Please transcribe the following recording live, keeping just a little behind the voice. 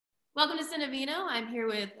Welcome to CineVino. I'm here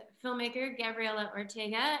with filmmaker Gabriela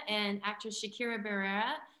Ortega and actress Shakira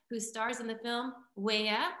Barrera, who stars in the film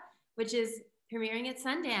Huella, which is premiering at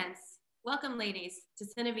Sundance. Welcome, ladies, to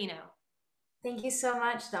CineVino. Thank you so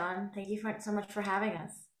much, Dawn. Thank you so much for having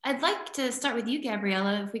us. I'd like to start with you,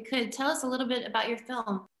 Gabriela. If we could, tell us a little bit about your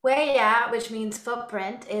film. Huella, which means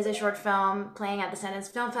footprint, is a short film playing at the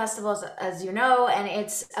Sundance Film Festival, as you know, and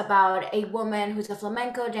it's about a woman who's a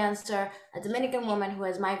flamenco dancer, a Dominican woman who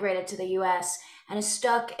has migrated to the US and is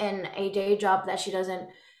stuck in a day job that she doesn't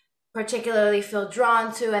particularly feel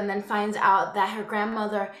drawn to, and then finds out that her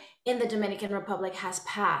grandmother in the Dominican Republic has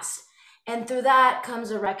passed. And through that comes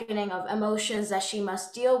a reckoning of emotions that she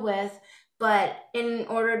must deal with. But in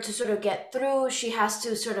order to sort of get through, she has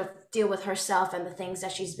to sort of deal with herself and the things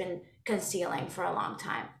that she's been concealing for a long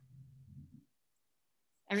time.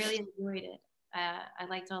 I really enjoyed it. I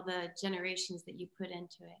liked all the generations that you put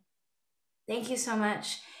into it. Thank you so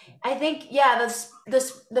much. I think, yeah,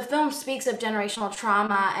 the film speaks of generational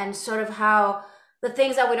trauma and sort of how the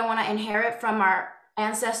things that we don't want to inherit from our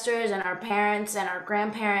ancestors and our parents and our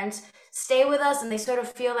grandparents stay with us, and they sort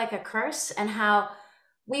of feel like a curse, and how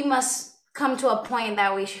we must come to a point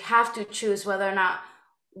that we have to choose whether or not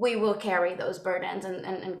we will carry those burdens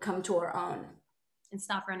and come to our own. And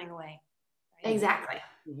stop running away. Right? Exactly.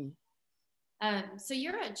 So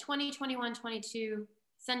you're a 2021-22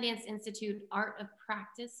 Sundance Institute Art of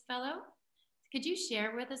Practice Fellow. Could you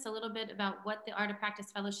share with us a little bit about what the Art of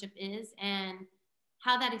Practice Fellowship is and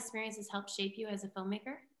how that experience has helped shape you as a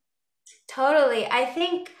filmmaker? Totally. I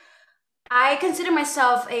think I consider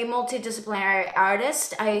myself a multidisciplinary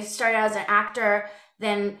artist. I started as an actor,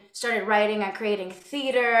 then started writing and creating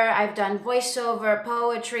theater. I've done voiceover,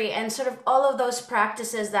 poetry, and sort of all of those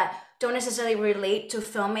practices that don't necessarily relate to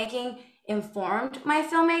filmmaking informed my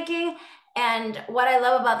filmmaking. And what I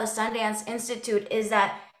love about the Sundance Institute is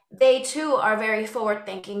that they too are very forward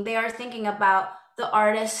thinking. They are thinking about the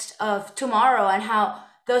artist of tomorrow and how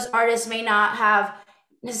those artists may not have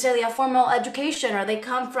necessarily a formal education, or they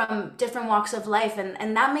come from different walks of life,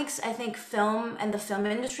 and that makes, I think, film and the film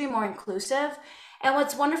industry more inclusive. And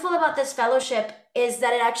what's wonderful about this fellowship is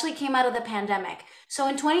that it actually came out of the pandemic. So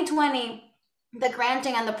in 2020, the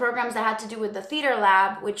granting and the programs that had to do with the theater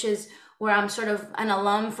lab, which is where I'm sort of an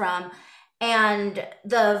alum from, and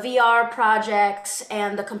the VR projects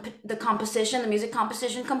and the composition, the music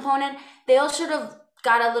composition component, they all sort of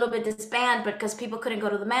got a little bit disbanded because people couldn't go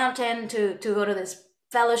to the mountain to go to this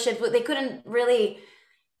fellowship. They couldn't really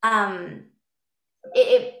we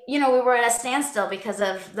were at a standstill because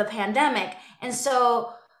of the pandemic. And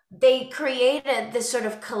so they created this sort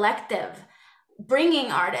of collective,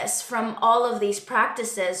 bringing artists from all of these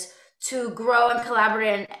practices to grow and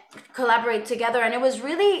collaborate together. And it was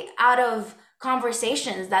really out of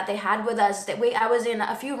conversations that they had with us that I was in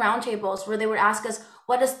a few roundtables where they would ask us,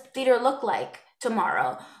 what does theater look like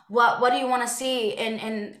tomorrow? What do you want to see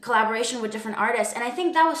in collaboration with different artists? And I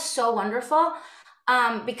think that was so wonderful,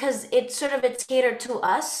 because it's catered to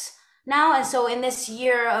us now. And so in this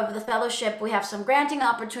year of the fellowship, we have some granting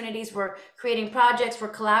opportunities. We're creating projects, we're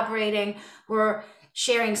collaborating, we're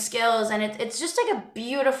sharing skills, and it's just like a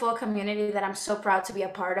beautiful community that I'm so proud to be a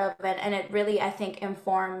part of. And it really, I think,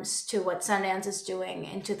 informs to what Sundance is doing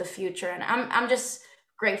into the future. And I'm just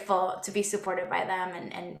grateful to be supported by them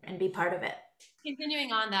and be part of it.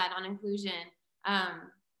 Continuing on that, on inclusion,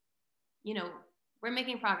 we're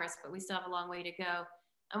making progress, but we still have a long way to go.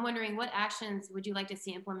 I'm wondering, what actions would you like to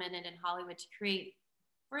see implemented in Hollywood to create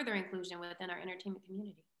further inclusion within our entertainment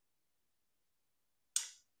community?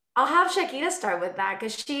 I'll have Shakira start with that,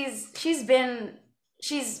 because she's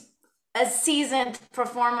a seasoned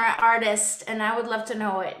performer, artist, and I would love to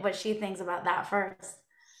know what she thinks about that first.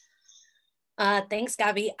 Thanks,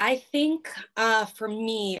 Gabby. I think for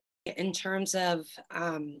me, in terms of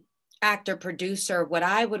actor, producer, what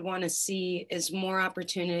I would want to see is more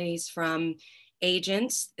opportunities from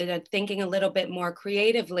agents that are thinking a little bit more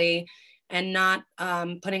creatively and not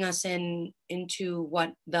putting us into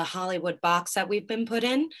what the Hollywood box that we've been put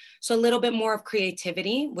in. So a little bit more of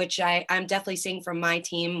creativity, which I'm definitely seeing from my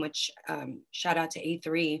team, which shout out to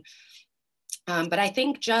A3. But I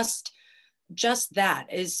think just that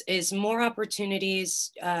is more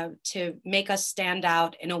opportunities to make us stand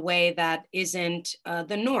out in a way that isn't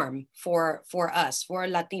the norm for us, for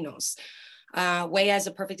Latinos. Huella is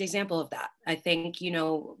a perfect example of that. I think,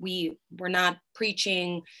 we're not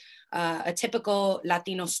preaching a typical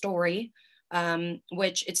Latino story,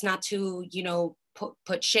 which it's not to,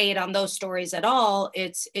 put shade on those stories at all.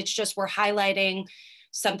 It's just, we're highlighting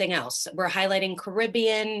something else. We're highlighting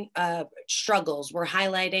Caribbean struggles. We're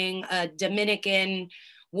highlighting Dominican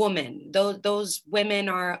woman. Those women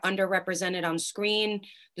are underrepresented on screen.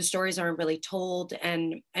 The stories aren't really told,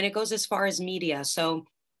 and it goes as far as media. So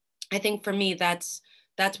I think for me, that's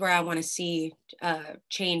where I want to see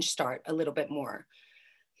change start a little bit more.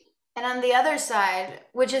 And on the other side,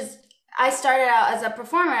 which is, I started out as a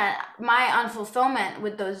performer, my unfulfillment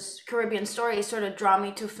with those Caribbean stories sort of draw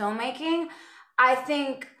me to filmmaking. I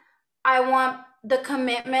think I want the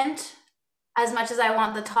commitment as much as I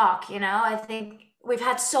want the talk, you know? I think we've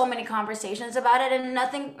had so many conversations about it and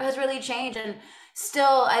nothing has really changed. And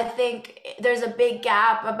still, I think there's a big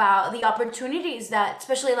gap about the opportunities that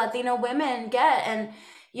especially Latino women get. And,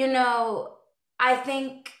 you know, I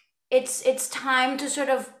think it's time to sort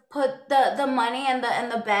of put the money and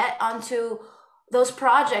the bet onto those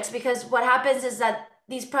projects, because what happens is that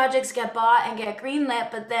these projects get bought and get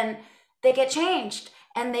greenlit, but then they get changed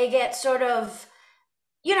and they get sort of,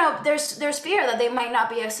 you know, there's fear that they might not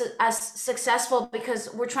be as successful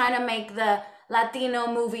because we're trying to make the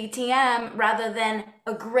Latino movie TM rather than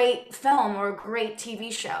a great film or a great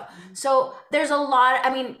TV show. Mm-hmm. So there's a lot.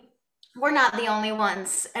 I mean, we're not the only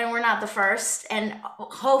ones, and we're not the first, and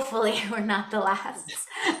hopefully we're not the last.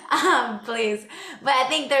 Please. But I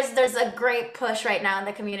think there's a great push right now in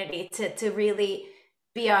the community to really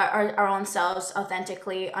be our own selves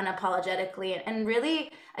authentically, unapologetically, and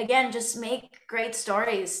really, again, just make great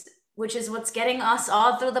stories, which is what's getting us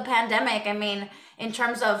all through the pandemic. I mean, in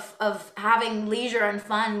terms of having leisure and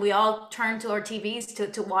fun, we all turn to our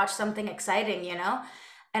TVs to watch something exciting, you know?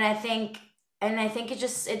 And I think it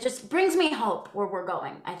just brings me hope where we're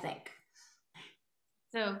going, I think.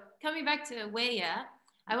 So coming back to Huella,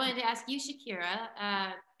 I wanted to ask you,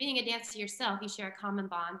 Shakira, being a dancer yourself, you share a common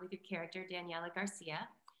bond with your character, Daniela Garcia.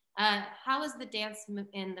 How has the dance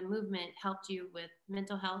and the movement helped you with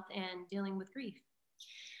mental health and dealing with grief?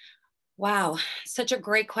 Wow, such a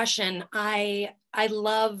great question. I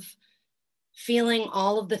love feeling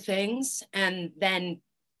all of the things and then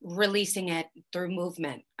releasing it through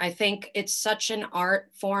movement. I think it's such an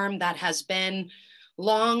art form that has been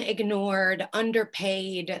long ignored,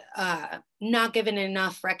 underpaid, not given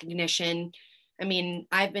enough recognition. I mean,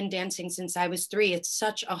 I've been dancing since I was 3. It's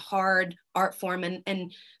such a hard art form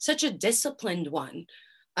and such a disciplined one.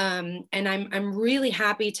 And I'm really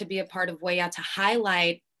happy to be a part of Huella to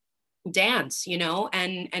highlight dance, you know,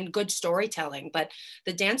 and good storytelling. But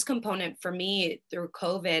the dance component for me through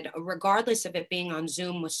COVID, regardless of it being on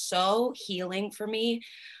Zoom, was so healing for me.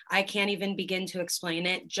 I can't even begin to explain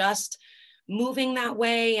it. Just moving that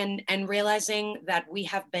way and realizing that we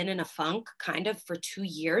have been in a funk kind of for 2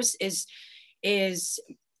 years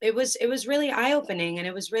it was really eye-opening, and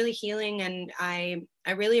it was really healing, and I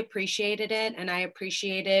really appreciated it. And I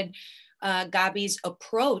appreciated Gabi's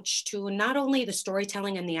approach to not only the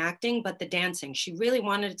storytelling and the acting, but the dancing. She really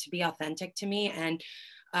wanted it to be authentic to me. And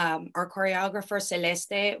our choreographer,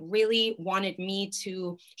 Celeste, really wanted me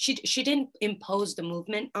to, she didn't impose the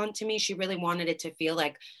movement onto me. She really wanted it to feel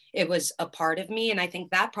like it was a part of me. And I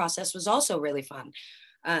think that process was also really fun,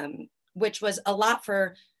 which was a lot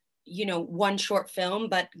for, you know, one short film,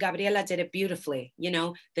 but Gabriela did it beautifully. You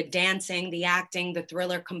know, the dancing, the acting, the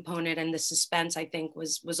thriller component, and the suspense, I think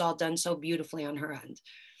was all done so beautifully on her end.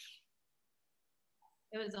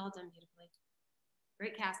 It was all done beautifully.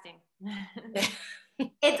 Great casting.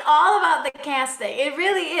 It's all about the casting. It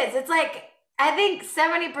really is. It's like, I think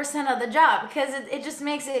 70% of the job, because it just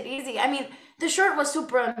makes it easy. I mean, the short was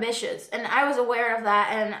super ambitious, and I was aware of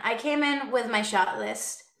that. And I came in with my shot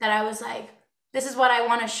list that I was like, this is what I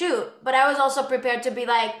want to shoot. But I was also prepared to be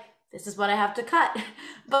like, this is what I have to cut.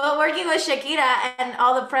 But working with Shakira and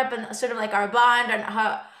all the prep and sort of like our bond and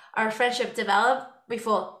how our friendship developed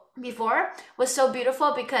before was so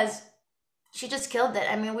beautiful, because she just killed it.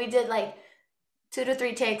 I mean, we did like 2 to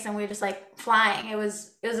 3 takes and we were just like flying. It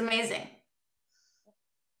was amazing.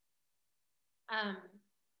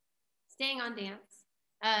 Staying on dance,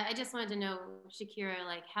 I just wanted to know, Shakira,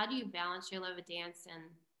 like, how do you balance your love of dance and,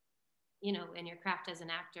 you know, and your craft as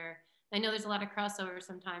an actor? I know there's a lot of crossover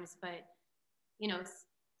sometimes, but, you know,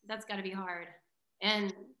 that's got to be hard.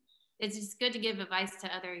 And it's just good to give advice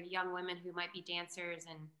to other young women who might be dancers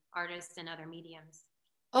and artists in other mediums.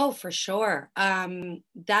 Oh, for sure.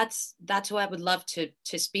 That's who I would love to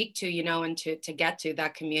speak to, you know, and to get to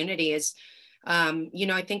that community is, you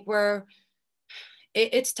know, I think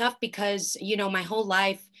it's tough because, you know, my whole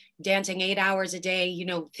life dancing 8 hours a day, you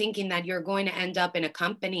know, thinking that you're going to end up in a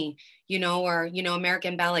company, you know, or, you know,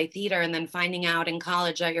 American Ballet Theater, and then finding out in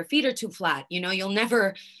college that your feet are too flat, you know, you'll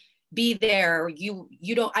never be there.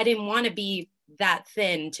 I didn't want to be that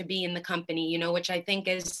thin to be in the company, you know, which I think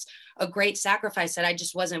is a great sacrifice that I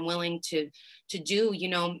just wasn't willing to do. You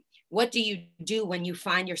know, what do you do when you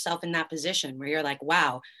find yourself in that position where you're like,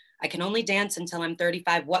 wow, I can only dance until I'm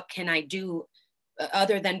 35. What can I do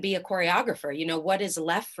other than be a choreographer? You know, what is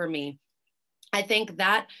left for me? I think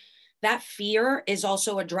that that fear is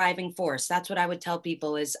also a driving force. That's what I would tell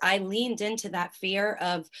people is I leaned into that fear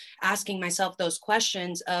of asking myself those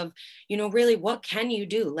questions of, you know, really, what can you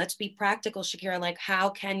do? Let's be practical, Shakira. Like, how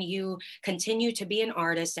can you continue to be an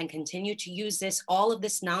artist and continue to use this, all of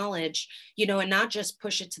this knowledge, you know, and not just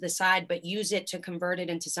push it to the side, but use it to convert it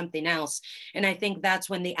into something else. And I think that's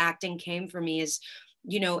when the acting came for me is,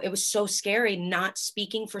 you know, it was so scary not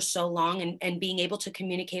speaking for so long and being able to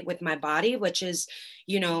communicate with my body, which is,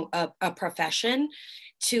 you know, a profession,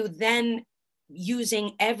 to then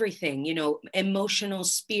using everything, you know, emotional,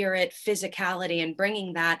 spirit, physicality, and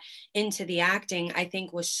bringing that into the acting, I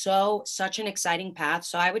think was such an exciting path.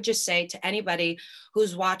 So I would just say to anybody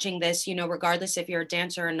who's watching this, you know, regardless if you're a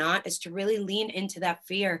dancer or not, is to really lean into that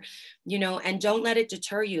fear, you know, and don't let it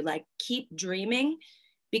deter you. Like, keep dreaming,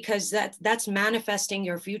 because that's manifesting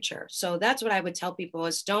your future. So that's what I would tell people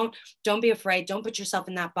is don't be afraid. Don't put yourself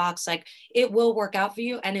in that box. Like, it will work out for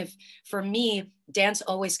you. And if, for me, dance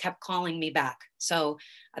always kept calling me back. So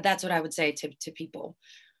that's what I would say to people.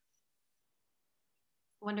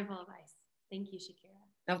 Wonderful advice. Thank you,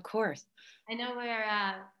 Shakira. Of course. I know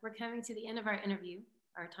we're coming to the end of our interview.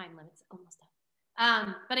 Our time limit's almost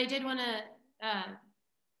up. But I did want to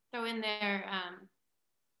throw in there,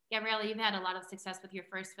 Gabriela, you've had a lot of success with your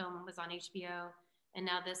first film, was on HBO, and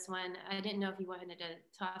now this one. I didn't know if you wanted to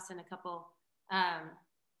toss in a couple,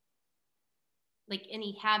 like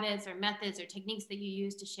any habits or methods or techniques that you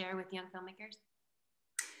use to share with young filmmakers.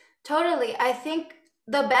 Totally. I think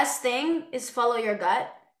the best thing is follow your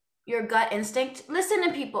gut instinct. Listen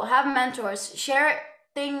to people, have mentors, share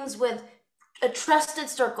things with a trusted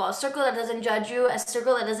circle, a circle that doesn't judge you, a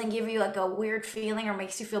circle that doesn't give you like a weird feeling or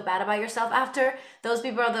makes you feel bad about yourself after. Those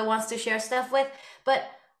people are the ones to share stuff with. But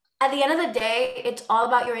at the end of the day, it's all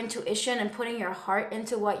about your intuition and putting your heart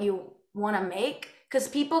into what you want to make, because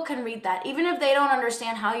people can read that. Even if they don't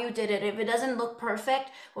understand how you did it, if it doesn't look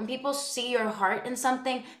perfect, when people see your heart in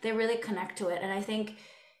something, they really connect to it. And I think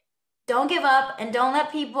don't give up, and don't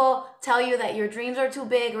let people tell you that your dreams are too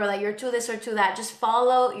big or that you're too this or too that. Just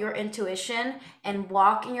follow your intuition and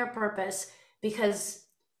walk in your purpose, because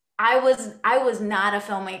I was not a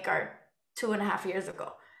filmmaker 2.5 years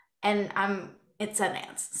ago, and I'm at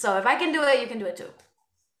Sundance. So if I can do it, you can do it too.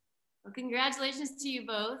 Well, congratulations to you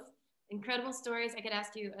both. Incredible stories. I could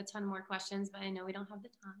ask you a ton more questions, but I know we don't have the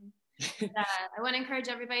time. I want to encourage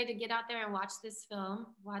everybody to get out there and watch this film.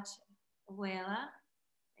 Watch Huella.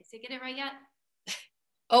 Did I get it right yet?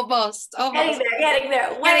 Almost. Getting there.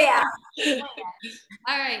 Huella.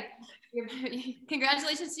 All right.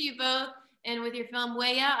 Congratulations to you both. And with your film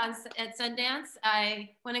Huella at Sundance, I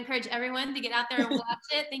want to encourage everyone to get out there and watch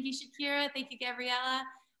it. Thank you, Shakira. Thank you, Gabriela.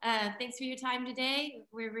 Thanks for your time today.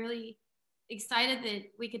 We're really excited that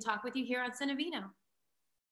we could talk with you here on CineVino.